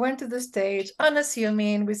guy who went to the stage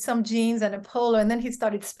unassuming with some jeans and a polo, and then he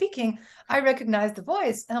started speaking. I recognized the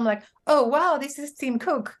voice, and I'm like, oh wow, this is Tim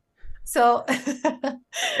Cook. So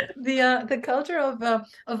the culture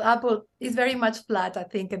of Apple is very much flat, I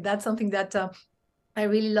think, and that's something that I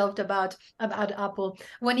really loved about Apple.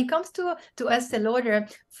 When it comes to Estee Lauder,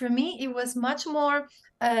 for me, it was much more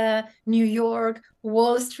New York,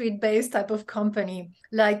 Wall Street based type of company,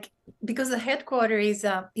 like, because the headquarters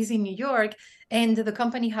is in New York, and the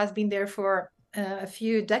company has been there for a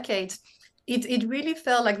few decades. It really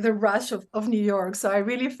felt like the rush of New York. So I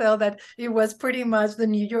really felt that it was pretty much the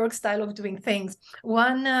New York style of doing things.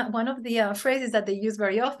 One of the phrases that they use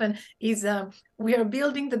very often is we are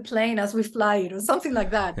building the plane as we fly it, or something like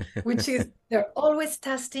that, which is they're always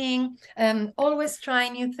testing, always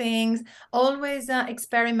trying new things, always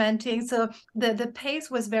experimenting. So the pace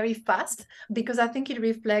was very fast, because I think it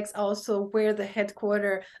reflects also where the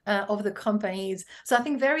headquarters of the company is. So I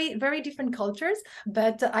think very, very different cultures,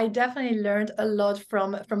 but I definitely learned a lot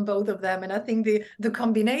from both of them. And I think the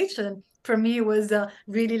combination for me was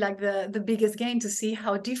really like the biggest gain, to see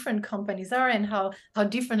how different companies are and how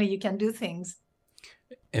differently you can do things.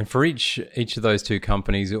 And for each of those two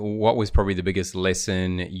companies, what was probably the biggest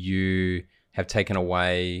lesson you have taken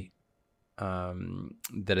away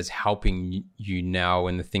that is helping you now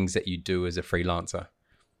in the things that you do as a freelancer?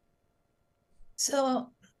 So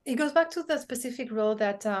it goes back to the specific role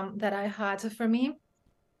that I had. So for me,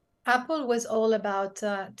 Apple was all about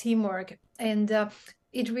teamwork, and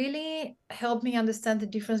it really helped me understand the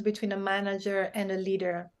difference between a manager and a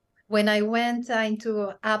leader. When I went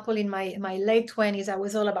into Apple in my late 20s, I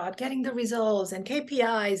was all about getting the results and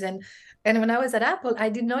KPIs. And when I was at Apple, I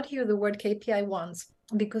did not hear the word KPI once,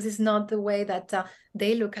 because it's not the way that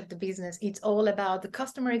they look at the business. It's all about the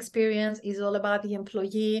customer experience. It's all about the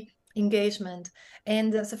employee engagement.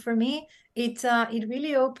 And so for me, it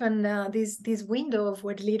really opened this window of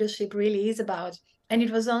what leadership really is about. And it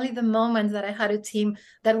was only the moment that I had a team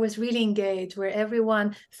that was really engaged, where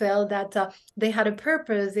everyone felt that they had a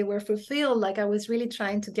purpose, they were fulfilled, like I was really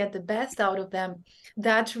trying to get the best out of them.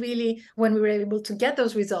 That really, when we were able to get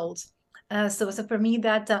those results. So for me,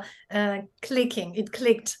 that it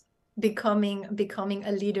clicked, becoming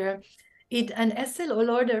a leader. And Estee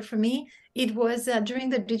Lauder, for me, it was during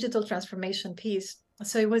the digital transformation piece.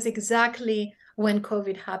 So it was exactly when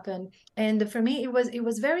COVID happened. And for me, it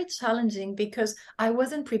was very challenging, because I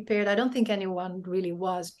wasn't prepared. I don't think anyone really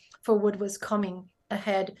was, for what was coming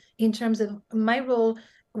ahead. In terms of my role,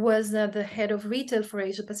 was the head of retail for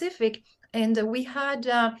Asia Pacific. And we had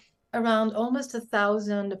around almost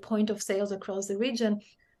 1,000 point of sales across the region.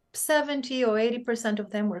 70 or 80% of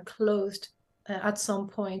them were closed at some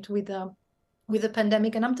point with the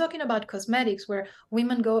pandemic. And I'm talking about cosmetics, where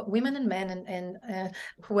women and men and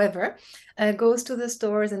whoever goes to the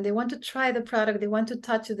stores, and they want to try the product, they want to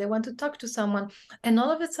touch it, they want to talk to someone, and all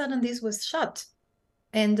of a sudden this was shut.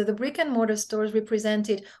 And the brick and mortar stores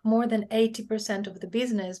represented more than 80% of the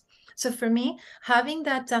business. So for me, having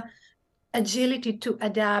that agility to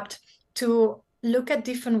adapt, to look at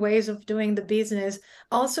different ways of doing the business,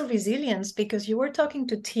 also resilience, because you were talking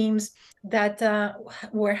to teams that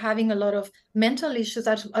were having a lot of mental issues,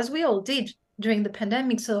 as we all did during the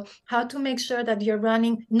pandemic. So how to make sure that you're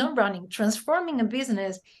transforming a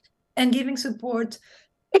business and giving support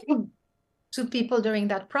to people during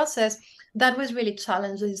that process, that was really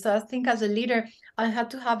challenging. So I think as a leader, I had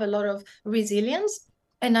to have a lot of resilience.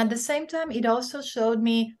 And at the same time, it also showed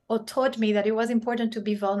me or taught me that it was important to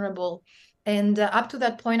be vulnerable. And up to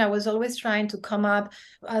that point, I was always trying to come up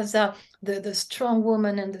as the strong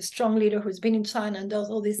woman and the strong leader who's been in China and does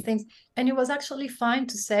all these things. And it was actually fine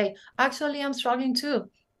to say, actually, I'm struggling too.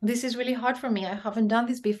 This is really hard for me. I haven't done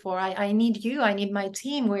this before. I need you. I need my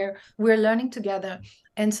team. We're learning together.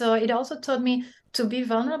 And so it also taught me to be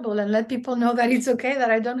vulnerable and let people know that it's okay, that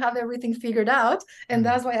I don't have everything figured out. And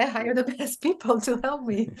that's why I hire the best people to help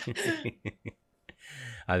me.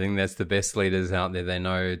 I think that's the best leaders out there. They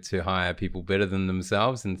know to hire people better than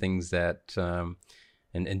themselves and things that,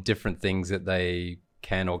 and different things that they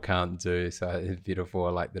can or can't do. So it's beautiful. I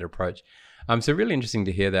like that approach. So really interesting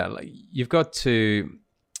to hear that. Like, you've got two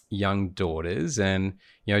young daughters, and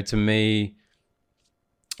to me,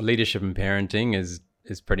 leadership and parenting is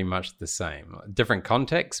pretty much the same. Different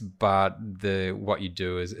context, but what you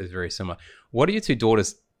do is very similar. What are your two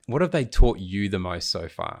daughters? What have they taught you the most so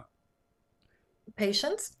far?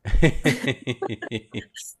 Patience.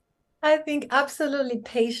 I think absolutely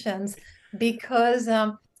patience, because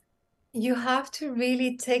you have to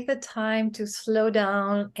really take the time to slow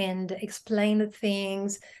down and explain the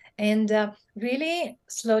things, and really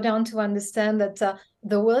slow down to understand that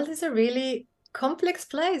the world is a really complex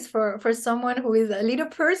place for someone who is a little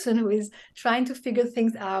person who is trying to figure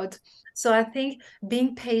things out. So I think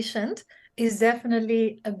being patient is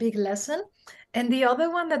definitely a big lesson. And the other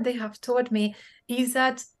one that they have taught me is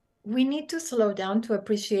that we need to slow down to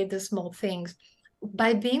appreciate the small things.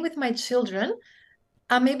 By being with my children,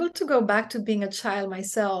 I'm able to go back to being a child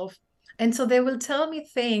myself. And so they will tell me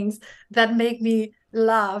things that make me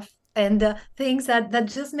laugh, and things that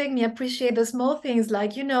just make me appreciate the small things,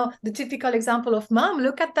 like, the typical example of, Mom,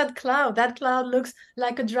 look at that cloud. That cloud looks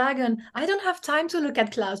like a dragon. I don't have time to look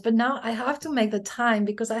at clouds, but now I have to make the time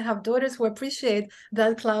because I have daughters who appreciate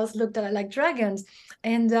that clouds look like dragons.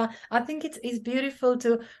 And I think it's beautiful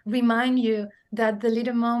to remind you that the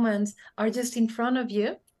little moments are just in front of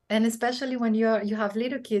you. And especially when you have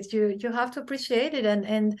little kids, you have to appreciate it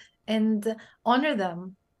and honor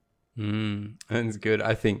them. That's good.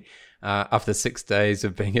 I think after 6 days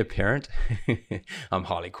of being a parent, I'm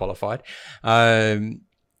highly qualified. I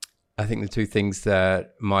think the two things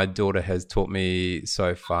that my daughter has taught me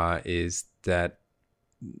so far is that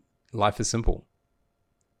life is simple.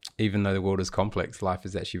 Even though the world is complex, life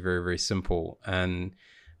is actually very, very simple. And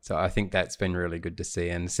so I think that's been really good to see.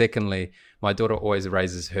 And secondly, my daughter always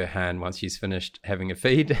raises her hand once she's finished having a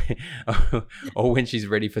feed or when she's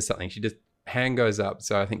ready for something. She just hand goes up.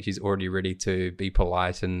 So I think she's already ready to be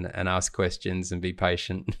polite and ask questions and be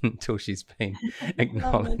patient until she's been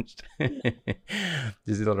acknowledged.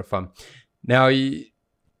 This is a lot of fun. Now, I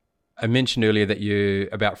mentioned earlier that you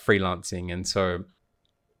about freelancing. And so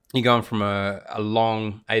you're going from a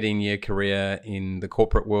long 18-year career in the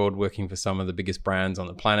corporate world, working for some of the biggest brands on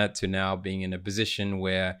the planet, to now being in a position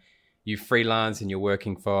where you freelance and you're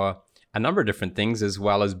working for a number of different things, as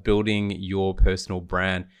well as building your personal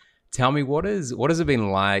brand. Tell me, what has it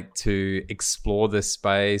been like to explore this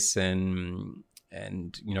space and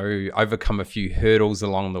overcome a few hurdles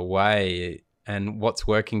along the way, and what's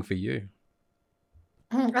working for you?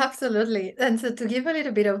 Absolutely. And so to give a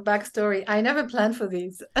little bit of backstory, I never planned for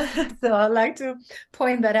this. So I'd like to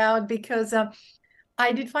point that out, because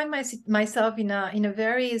I did find myself in a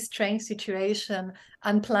very strange situation,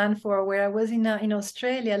 unplanned for, where I was in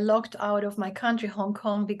Australia, locked out of my country, Hong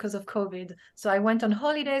Kong, because of COVID. So I went on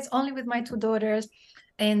holidays only with my two daughters,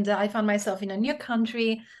 and I found myself in a new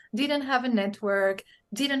country, didn't have a network,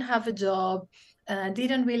 didn't have a job,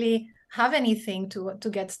 didn't really have anything to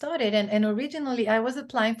get started. And originally I was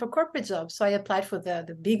applying for corporate jobs. So I applied for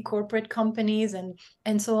the big corporate companies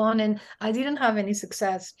and so on. And I didn't have any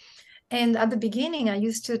success. And at the beginning, I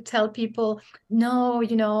used to tell people, no,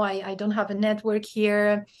 I don't have a network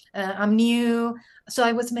here. I'm new. So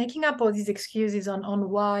I was making up all these excuses on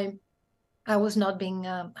why I was not being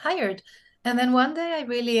hired. And then one day I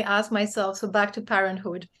really asked myself, so back to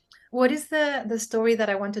parenthood, what is the story that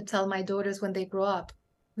I want to tell my daughters when they grow up?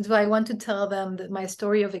 Do I want to tell them my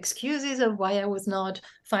story of excuses of why I was not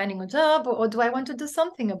finding a job, or do I want to do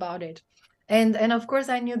something about it? And of course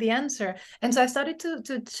I knew the answer. And so I started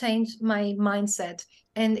to change my mindset.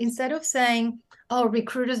 And instead of saying, oh,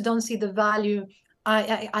 recruiters don't see the value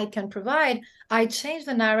I can provide, I changed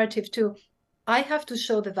the narrative to, I have to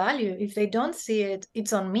show the value. If they don't see it,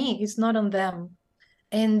 it's on me, it's not on them.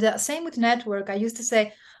 And same with network. I used to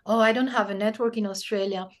say, oh, I don't have a network in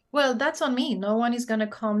Australia. Well, that's on me. No one is going to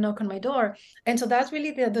come knock on my door. And so that's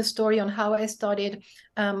really the story on how I started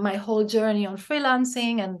my whole journey on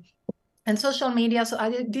freelancing and social media. So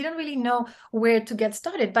I didn't really know where to get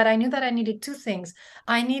started, but I knew that I needed two things.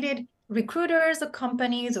 I needed recruiters or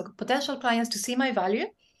companies or potential clients to see my value.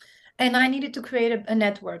 And I needed to create a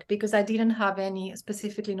network because I didn't have any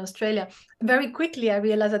specifically in Australia. Very quickly, I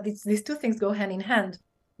realized that these two things go hand in hand.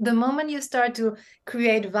 The moment you start to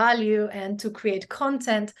create value and to create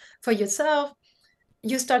content for yourself,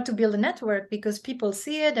 you start to build a network because people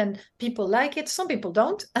see it and people like it. Some people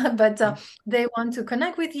don't, but they want to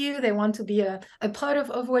connect with you. They want to be a part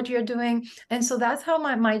of what you're doing. And so that's how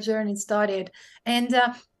my journey started. And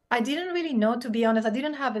I didn't really know, to be honest. I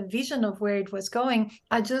didn't have a vision of where it was going.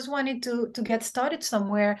 I just wanted to get started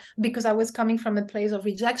somewhere because I was coming from a place of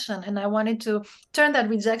rejection, and I wanted to turn that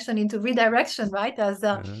rejection into redirection, right? As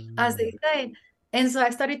they say. And so I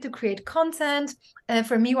started to create content. And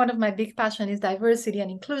for me, one of my big passion is diversity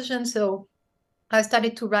and inclusion. So I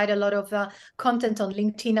started to write a lot of content on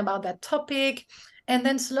LinkedIn about that topic. And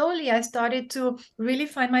then slowly I started to really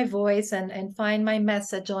find my voice and find my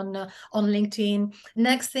message on LinkedIn.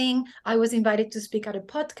 Next thing, I was invited to speak at a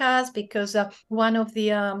podcast because one of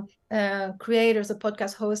the creators, a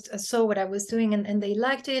podcast host, saw what I was doing and they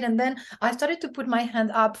liked it. And then I started to put my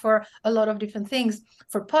hand up for a lot of different things.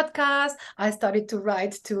 For podcasts, I started to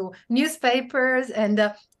write to newspapers, and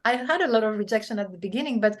I had a lot of rejection at the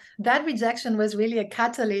beginning, but that rejection was really a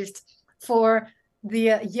catalyst for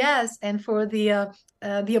the yes and for the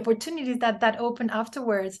opportunities that opened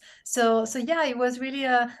afterwards. So yeah, it was really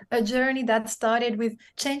a journey that started with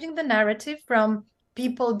changing the narrative from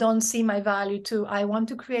people don't see my value to I want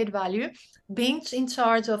to create value, being in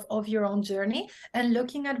charge of your own journey and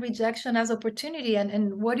looking at rejection as opportunity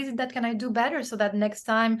and what is it that can I do better so that next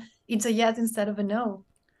time it's a yes instead of a no.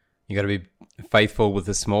 You got to be faithful with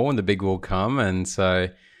the small and the big will come. And so,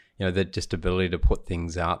 that just ability to put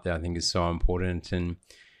things out there, I think, is so important. And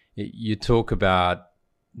you talk about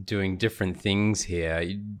doing different things here.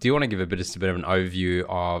 Do you want to give just a bit of an overview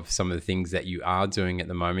of some of the things that you are doing at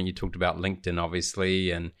the moment? You talked about LinkedIn,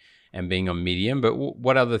 obviously, and being on Medium, but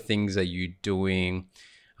what other things are you doing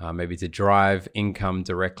maybe to drive income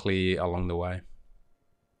directly along the way?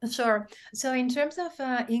 Sure. So in terms of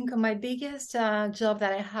income, my biggest job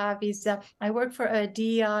that I have is I work for a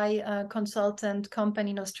DEI consultant company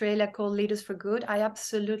in Australia called Leaders for Good. I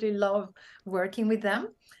absolutely love working with them.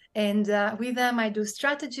 And with them, I do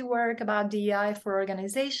strategy work about DEI for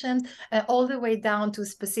organizations, all the way down to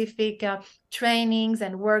specific trainings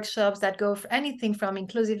and workshops that go for anything from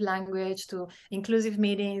inclusive language to inclusive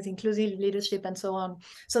meetings, inclusive leadership, and so on.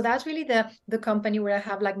 So that's really the company where I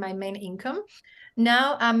have like my main income.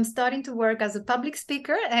 Now I'm starting to work as a public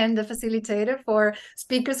speaker and a facilitator for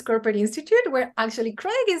Speakers Corporate Institute, where actually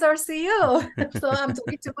Craig is our CEO. So I'm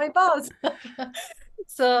talking to my boss.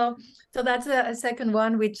 So that's a second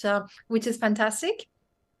one, which is fantastic.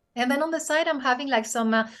 And then on the side, I'm having like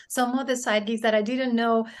some other side gigs that I didn't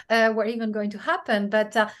know were even going to happen.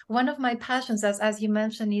 But one of my passions, as you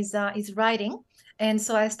mentioned, is writing. And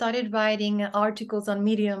so I started writing articles on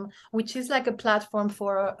Medium, which is like a platform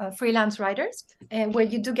for freelance writers, and where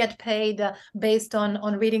you do get paid based on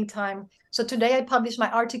reading time. So today I published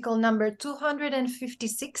my article number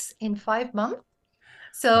 256 in 5 months.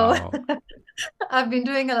 So wow. I've been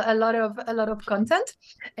doing a lot of content.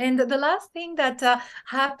 And the last thing that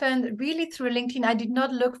happened really through LinkedIn, I did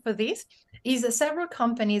not look for this, is several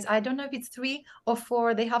companies, I don't know if it's 3 or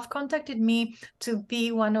 4, they have contacted me to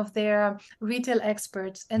be one of their retail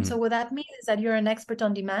experts. And so what that means is that you're an expert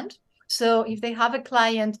on demand. So if they have a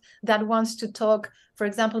client that wants to talk, for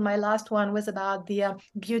example, my last one was about the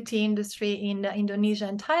beauty industry in Indonesia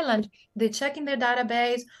and Thailand, they check in their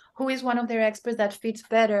database who is one of their experts that fits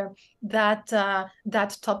better that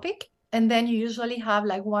topic. And then you usually have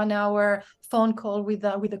like 1 hour phone call with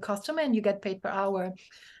the customer and you get paid per hour.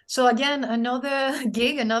 So again, another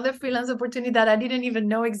gig, another freelance opportunity that I didn't even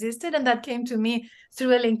know existed, and that came to me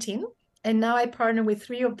through a LinkedIn. And now I partner with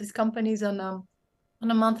 3 of these companies on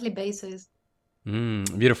a monthly basis.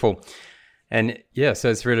 Beautiful. And yeah, so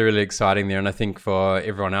it's really, really exciting there. And I think for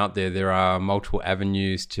everyone out there are multiple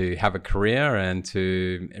avenues to have a career and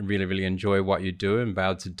to really, really enjoy what you do and be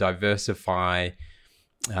able to diversify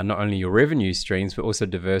not only your revenue streams, but also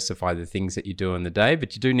diversify the things that you do in the day.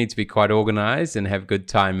 But you do need to be quite organized and have good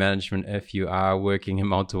time management if you are working in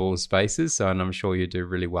multiple spaces. So, and I'm sure you do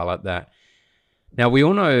really well at that. Now, we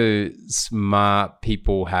all know smart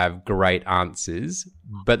people have great answers,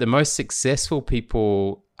 but the most successful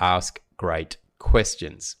people ask great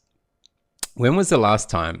questions. When was the last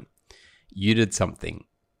time you did something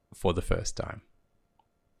for the first time?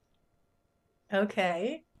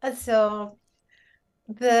 Okay. So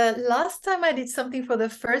the last time I did something for the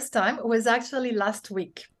first time was actually last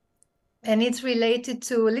week. And it's related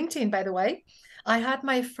to LinkedIn, by the way. I had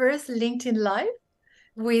my first LinkedIn Live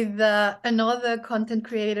with another content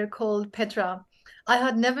creator called Petra. I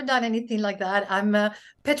had never done anything like that. I'm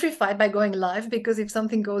petrified by going live because if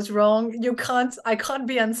something goes wrong, I can't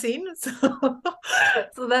be unseen. So,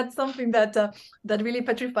 so that's something that really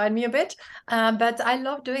petrified me a bit. But I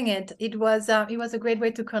love doing it. It was a great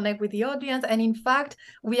way to connect with the audience. And in fact,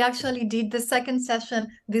 we actually did the second session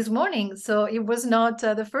this morning. So it was not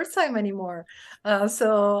the first time anymore.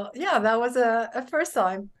 So yeah, that was a first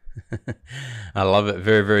time. I love it.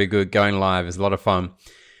 Very, very good. Going live is a lot of fun.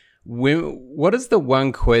 What is the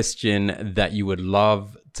one question that you would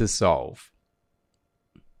love to solve?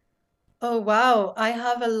 Oh, wow. I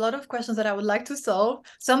have a lot of questions that I would like to solve.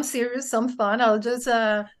 Some serious, some fun. I'll just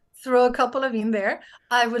throw a couple of in there.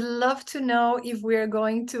 I would love to know if we're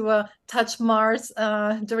going to touch Mars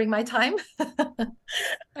during my time.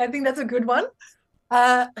 I think that's a good one.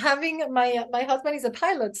 Having my husband is a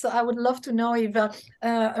pilot, so I would love to know if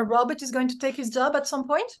a robot is going to take his job at some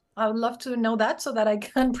point. I would love to know that so that I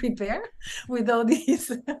can prepare with all these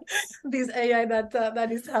this AI that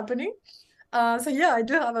is happening. So yeah, I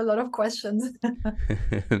do have a lot of questions.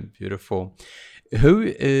 Beautiful. Who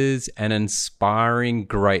is an inspiring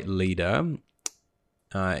great leader,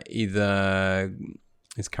 either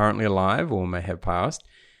is currently alive or may have passed,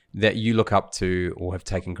 that you look up to or have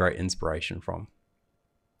taken great inspiration from?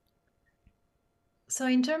 So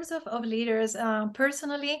in terms of leaders,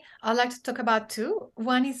 personally, I like to talk about two.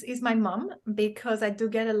 One is my mom, because I do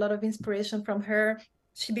get a lot of inspiration from her.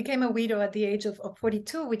 She became a widow at the age of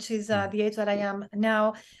 42, which is the age that I am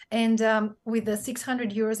now. And with the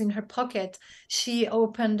 600 euros in her pocket, she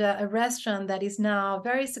opened a restaurant that is now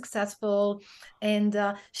very successful. And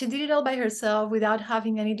she did it all by herself without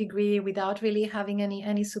having any degree, without really having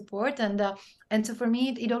any support. And so for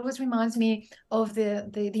me, it always reminds me of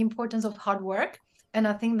the importance of hard work. And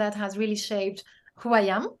I think that has really shaped who I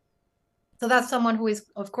am. So that's someone who is,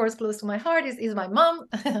 of course, close to my heart is my mom.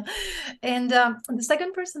 And the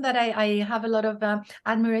second person that I have a lot of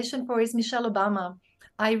admiration for is Michelle Obama.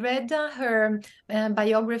 I read her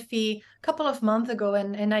biography a couple of months ago,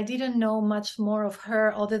 and I didn't know much more of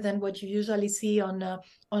her other than what you usually see on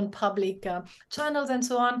public channels and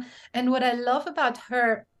so on. And what I love about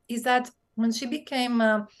her is that when she became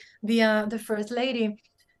the first lady,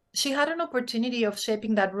 she had an opportunity of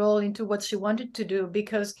shaping that role into what she wanted to do,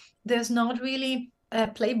 because there's not really a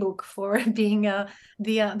playbook for being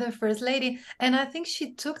the first lady. And I think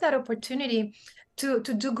she took that opportunity to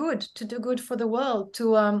do good for the world,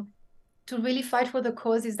 to really fight for the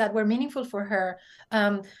causes that were meaningful for her,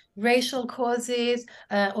 racial causes,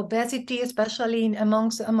 obesity, especially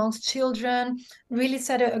amongst children. Really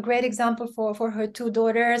set a great example for her two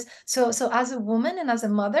daughters. So as a woman and as a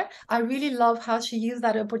mother, I really love how she used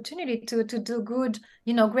that opportunity to do good,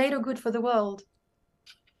 greater good for the world.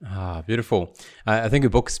 Ah, beautiful. I think her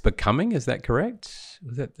book's Becoming. Is that correct?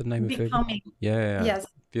 Was that the name of her book? Becoming. Yeah. Yes.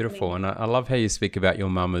 Beautiful. And I love how you speak about your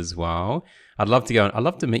mum as well. I'd love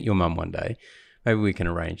to meet your mum one day. Maybe we can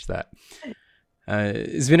arrange that.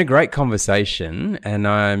 It's been a great conversation, and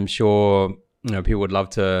I'm sure people would love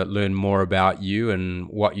to learn more about you and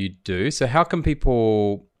what you do. So how can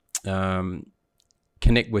people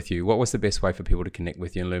connect with you? What was the best way for people to connect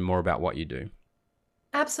with you and learn more about what you do?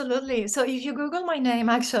 Absolutely. So if you Google my name,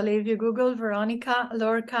 actually, if you Google Veronica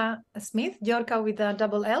Lorca Smith, Yorka with a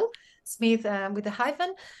double L, Smith with a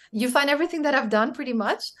hyphen, you find everything that I've done pretty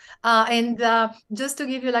much. And just to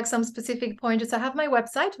give you like some specific pointers, I have my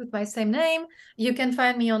website with my same name. You can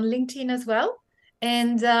find me on LinkedIn as well.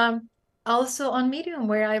 And also on Medium,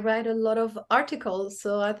 where I write a lot of articles.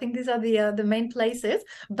 So I think these are the main places.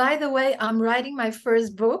 By the way, I'm writing my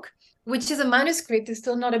first book, which is a manuscript. It's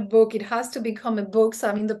still not a book. It has to become a book. So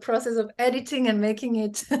I'm in the process of editing and making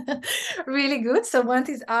it really good. So once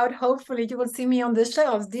it's out, hopefully you will see me on the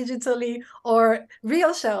shelves digitally or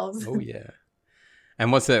real shelves. Oh, yeah.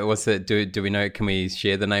 And what's it? Do we know? Can we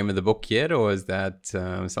share the name of the book yet, or is that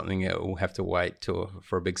something that we'll have to wait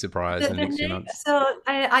for a big surprise in the next few months? So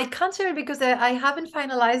I can't share it because I haven't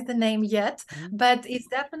finalized the name yet, but it's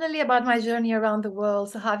definitely about my journey around the world.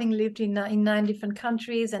 So having lived in 9 different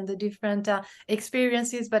countries and the different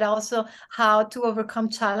experiences, but also how to overcome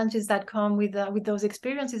challenges that come with those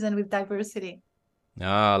experiences and with diversity. Oh,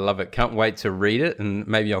 I love it. Can't wait to read it, and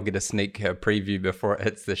maybe I'll get a sneak preview before it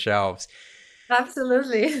hits the shelves.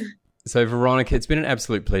 Absolutely. So, Veronica, it's been an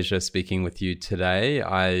absolute pleasure speaking with you today.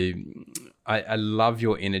 I love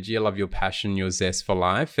your energy. I love your passion, your zest for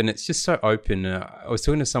life. And it's just so open. I was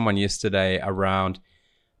talking to someone yesterday around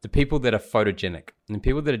the people that are photogenic. And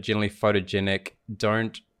people that are generally photogenic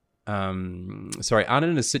aren't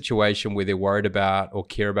in a situation where they're worried about or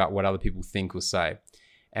care about what other people think or say.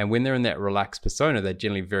 And when they're in that relaxed persona, they're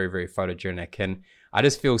generally very, very photogenic. And I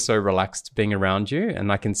just feel so relaxed being around you.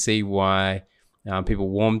 And I can see why people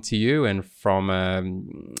warm to you, and from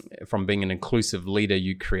being an inclusive leader,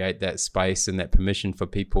 you create that space and that permission for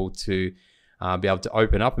people to be able to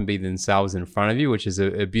open up and be themselves in front of you, which is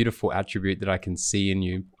a beautiful attribute that I can see in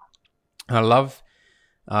you. I love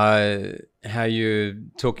how you're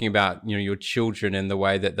talking about your children and the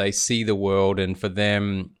way that they see the world, and for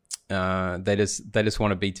them, they just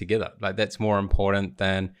want to be together. Like, that's more important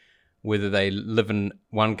than whether they live in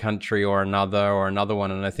one country or another one.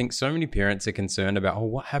 And I think so many parents are concerned about,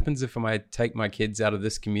 what happens if I take my kids out of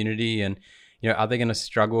this community, and are they going to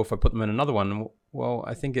struggle if I put them in another one? Well,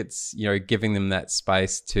 I think it's giving them that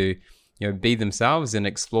space to be themselves and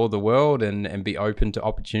explore the world and be open to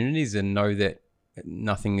opportunities, and know that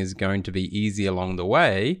nothing is going to be easy along the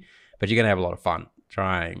way, but you're going to have a lot of fun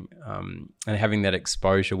trying, and having that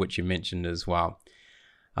exposure, which you mentioned as well.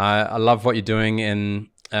 I love what you're doing in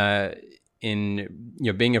being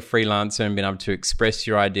a freelancer and being able to express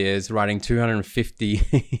your ideas, writing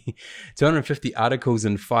 250 articles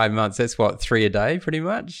in 5 months. That's 3 a day, pretty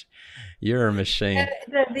much. You're a machine.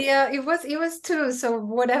 It was 2. So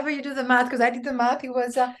whatever you do the math, because I did the math, it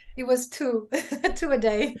was 2 2 a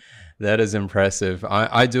day. That is impressive.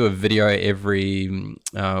 I do a video every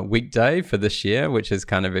weekday for this year, which is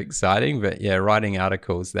kind of exciting. But yeah, writing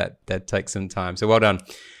articles, that takes some time. So well done.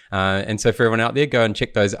 And so for everyone out there, go and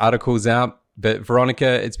check those articles out. But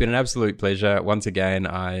Veronica, it's been an absolute pleasure. Once again,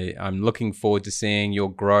 I'm looking forward to seeing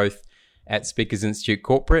your growth at Speakers Institute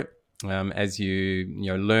Corporate as you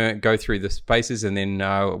learn, go through the spaces, and then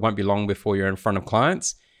it won't be long before you're in front of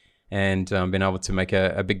clients, and being able to make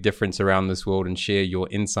a big difference around this world and share your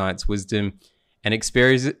insights, wisdom, and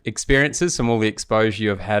experiences from all the exposure you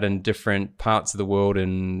have had in different parts of the world,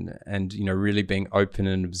 and really being open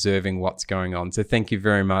and observing what's going on. So thank you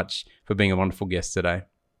very much for being a wonderful guest today.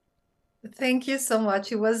 Thank you so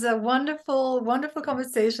much. It was a wonderful, wonderful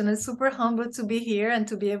conversation, and super humbled to be here and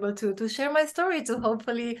to be able to share my story, to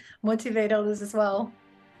hopefully motivate others as well.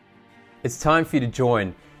 It's time for you to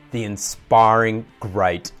join the Inspiring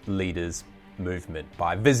Great Leaders movement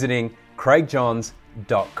by visiting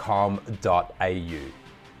craigjohns.com.au.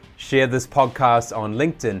 Share this podcast on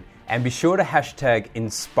LinkedIn and be sure to hashtag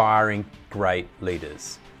Inspiring Great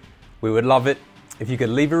Leaders. We would love it if you could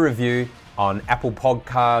leave a review on Apple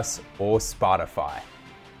Podcasts or Spotify.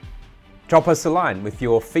 Drop us a line with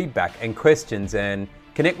your feedback and questions, and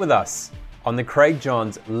connect with us on the Craig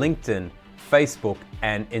Johns LinkedIn, Facebook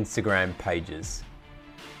and Instagram pages.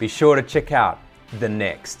 Be sure to check out the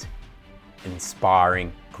next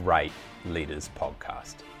Inspiring Great Leaders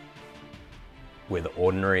podcast, where the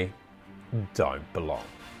ordinary don't belong.